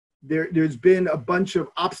there's been a bunch of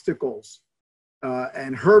obstacles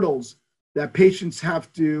and hurdles that patients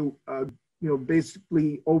have to,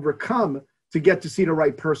 basically overcome to get to see the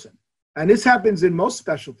right person. And this happens in most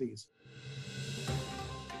specialties.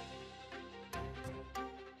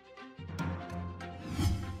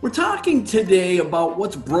 We're talking today about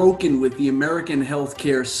what's broken with the American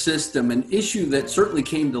healthcare system, an issue that certainly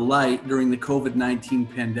came to light during the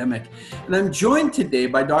COVID-19 pandemic. And I'm joined today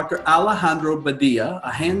by Dr. Alejandro Badia,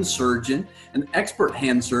 a hand surgeon, an expert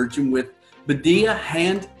hand surgeon with Badia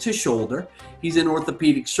Hand to Shoulder. He's an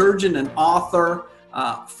orthopedic surgeon, an author,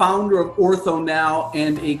 founder of OrthoNow,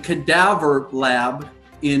 and a cadaver lab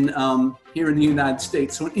in here in the United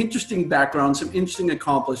States. So an interesting background, some interesting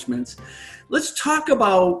accomplishments. Let's talk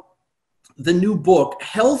about the new book,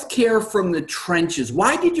 Healthcare from the Trenches.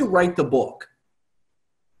 Why did you write the book?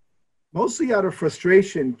 Mostly out of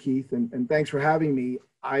frustration, Keith, and thanks for having me.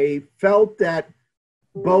 I felt that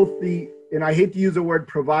both and I hate to use the word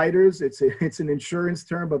providers, it's an insurance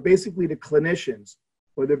term, but basically the clinicians,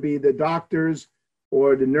 whether it be the doctors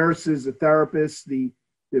or the nurses, the therapists, the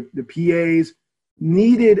PAs,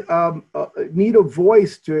 need a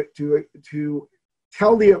voice to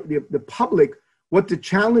tell the public what the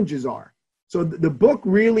challenges are. So the book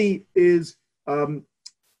really is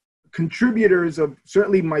contributors of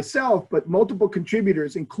certainly myself, but multiple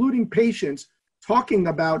contributors, including patients, talking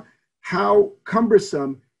about how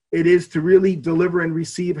cumbersome it is to really deliver and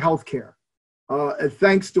receive healthcare.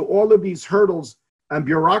 Thanks to all of these hurdles and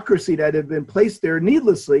bureaucracy that have been placed there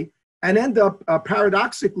needlessly and end up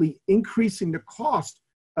paradoxically increasing the cost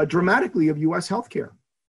dramatically of U.S. healthcare.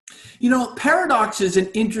 You know, paradox is an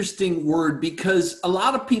interesting word because a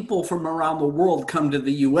lot of people from around the world come to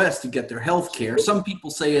the U.S. to get their health care. Some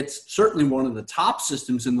people say it's certainly one of the top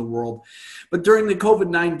systems in the world. But during the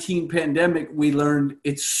COVID-19 pandemic, we learned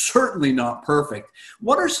it's certainly not perfect.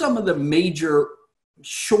 What are some of the major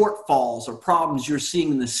shortfalls or problems you're seeing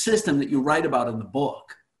in the system that you write about in the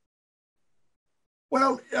book?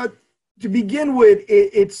 Well, to begin with,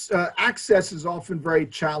 its access is often very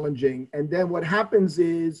challenging. And then what happens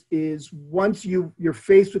is once you're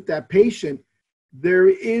faced with that patient, there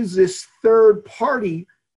is this third party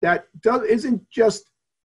that isn't just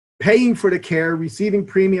paying for the care, receiving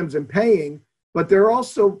premiums and paying, but they're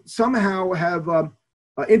also somehow have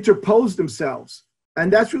interposed themselves.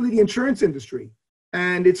 And that's really the insurance industry.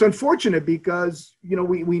 And it's unfortunate because,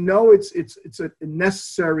 we know it's a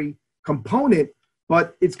necessary component,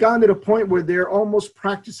 but it's gotten to the point where they're almost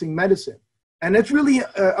practicing medicine. And that's really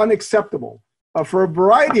unacceptable for a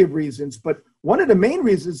variety of reasons. But one of the main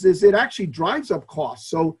reasons is it actually drives up costs.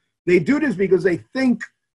 So they do this because they think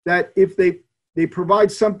that if they provide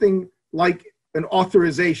something like an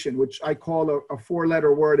authorization, which I call a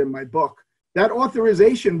four-letter word in my book, that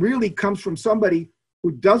authorization really comes from somebody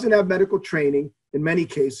who doesn't have medical training in many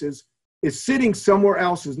cases, is sitting somewhere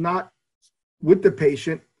else, is not with the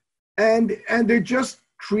patient, and they're just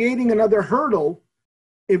creating another hurdle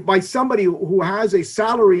by somebody who has a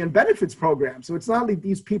salary and benefits program. So it's not like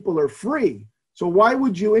these people are free. So why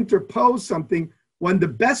would you interpose something when the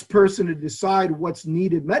best person to decide what's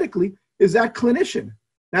needed medically is that clinician?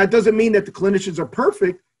 Now, it doesn't mean that the clinicians are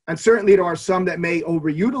perfect, and certainly there are some that may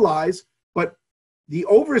overutilize, but the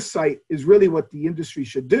oversight is really what the industry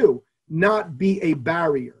should do, not be a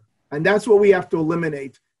barrier. And that's what we have to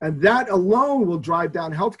eliminate. And that alone will drive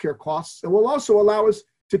down healthcare costs and will also allow us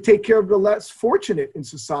to take care of the less fortunate in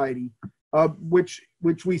society, which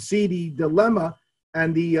we see the dilemma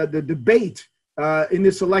and the debate in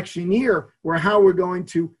this election year, where how we're going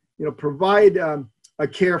to provide a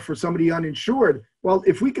care for somebody uninsured. Well,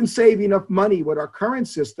 if we can save enough money with our current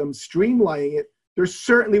system, streamlining it, there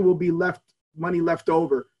certainly will be money left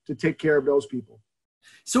over to take care of those people.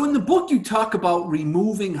 So in the book, you talk about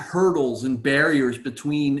removing hurdles and barriers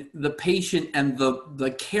between the patient and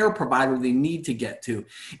the care provider they need to get to.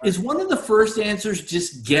 Is one of the first answers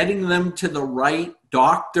just getting them to the right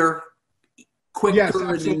doctor quicker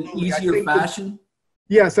and in an easier fashion?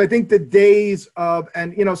 Yes, I think the days of,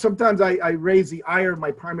 and sometimes I raise the ire of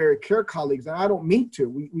my primary care colleagues, and I don't mean to.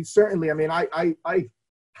 We certainly, I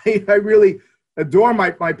really adore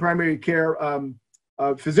my primary care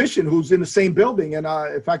physician who's in the same building, and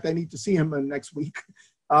in fact, I need to see him next week.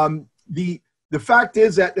 The fact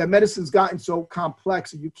is that medicine's gotten so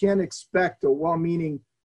complex, and you can't expect a well-meaning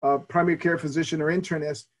primary care physician or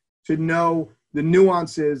internist to know the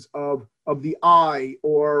nuances of the eye,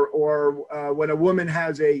 or when a woman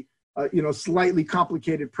has a slightly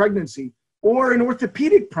complicated pregnancy, or an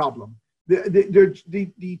orthopedic problem.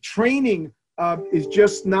 The training is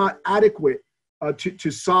just not adequate to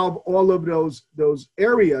solve all of those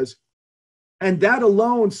areas. And that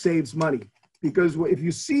alone saves money, because if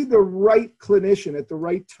you see the right clinician at the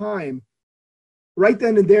right time, right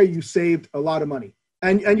then and there, you saved a lot of money,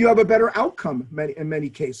 and you have a better outcome in many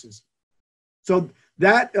cases. So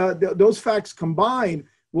that those facts combined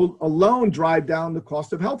will alone drive down the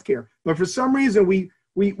cost of healthcare. But for some reason,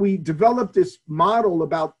 we developed this model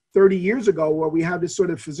about 30 years ago where we have this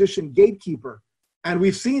sort of physician gatekeeper, and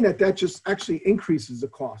we've seen that just actually increases the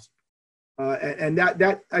cost. And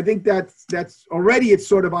that I think that's already, it's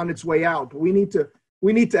sort of on its way out. But we need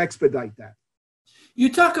to expedite that.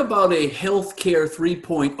 You talk about a healthcare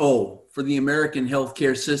 3.0 for the American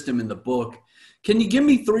healthcare system in the book. Can you give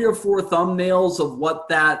me 3 or 4 thumbnails of what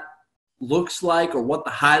that looks like, or what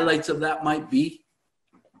the highlights of that might be?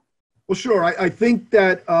 Well, sure. I think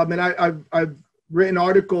that, and I've written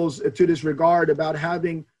articles to this regard about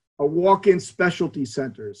having a walk-in specialty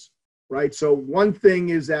centers, right? So one thing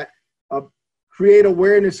is that create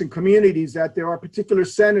awareness in communities that there are particular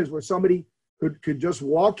centers where somebody could just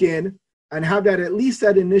walk in and have that, at least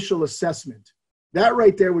that initial assessment. That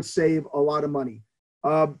right there would save a lot of money.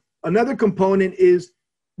 Another component is,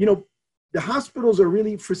 the hospitals are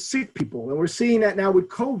really for sick people, and we're seeing that now with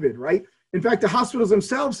COVID, right? In fact, the hospitals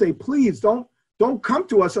themselves say, please don't come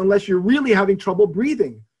to us unless you're really having trouble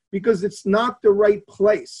breathing, because it's not the right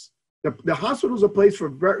place. The hospital is a place for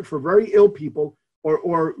very ill people,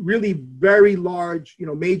 or really very large,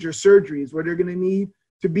 major surgeries where they're going to need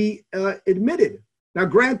to be admitted. Now,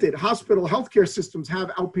 granted, hospital healthcare systems have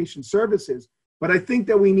outpatient services, but I think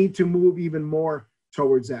that we need to move even more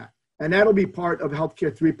towards that. And that'll be part of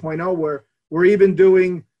Healthcare 3.0, where we're even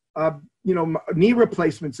doing, knee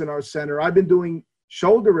replacements in our center. I've been doing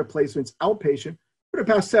shoulder replacements outpatient for the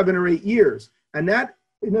past 7 or 8 years. And that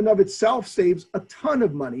in and of itself saves a ton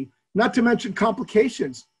of money, not to mention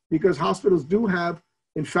complications, because hospitals do have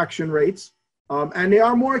infection rates, and they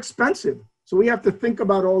are more expensive. So we have to think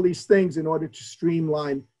about all these things in order to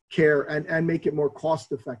streamline care and make it more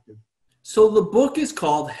cost effective. So the book is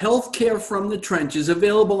called Healthcare from the Trenches,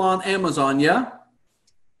 available on Amazon, yeah?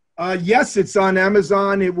 Yes, it's on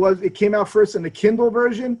Amazon. It came out first in the Kindle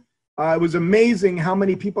version. It was amazing how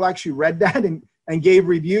many people actually read that and gave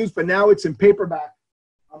reviews, but now it's in paperback.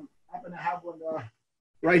 I happen to have one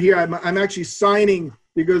right here. I'm actually signing,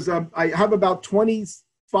 because I have about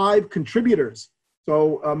 25 contributors.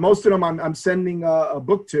 So most of them I'm sending a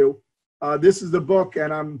book to. This is the book,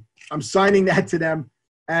 and I'm signing that to them.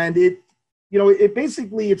 And it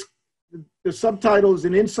basically, the subtitle is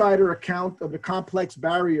an insider account of the complex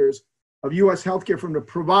barriers of U.S. healthcare from the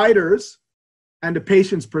providers and the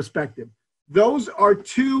patient's perspective. Those are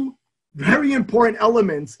 2 very important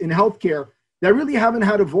elements in healthcare that really haven't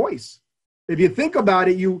had a voice. If you think about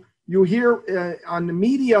it, you hear on the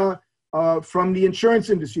media from the insurance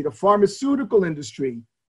industry, the pharmaceutical industry,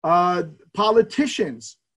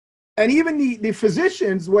 politicians, and even the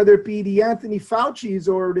physicians, whether it be the Anthony Fauci's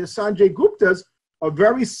or the Sanjay Gupta's, are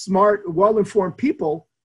very smart, well-informed people,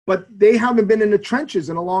 but they haven't been in the trenches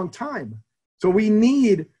in a long time. So we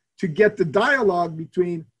need to get the dialogue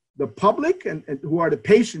between the public and who are the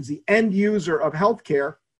patients, the end user of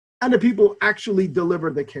healthcare, and the people who actually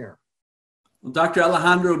deliver the care. Well, Dr.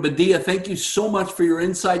 Alejandro Badia, thank you so much for your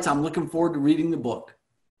insights. I'm looking forward to reading the book.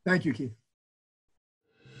 Thank you, Keith.